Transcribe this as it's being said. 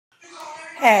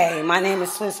Hey, my name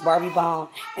is Swiss Barbie Bone,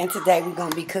 and today we're going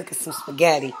to be cooking some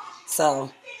spaghetti. So,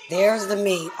 there's the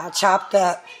meat. I chopped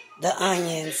up the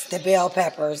onions, the bell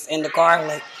peppers, and the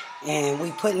garlic, and we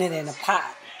putting it in a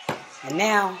pot. And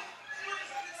now,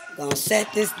 we're going to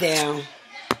set this down,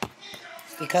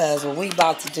 because what we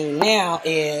about to do now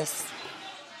is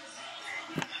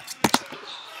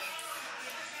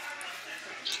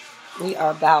we are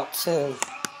about to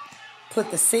put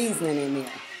the seasoning in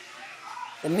there.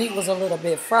 The meat was a little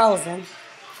bit frozen,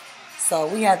 so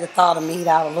we had to thaw the meat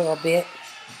out a little bit.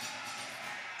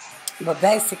 But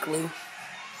basically,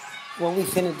 what we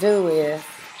finna do is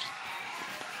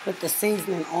put the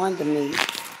seasoning on the meat.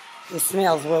 It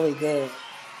smells really good.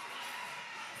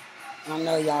 I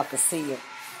know y'all can see it.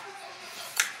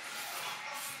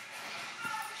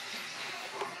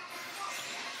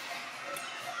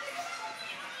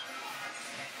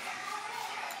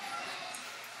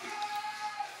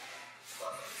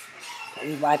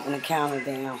 We wiping the counter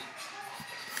down.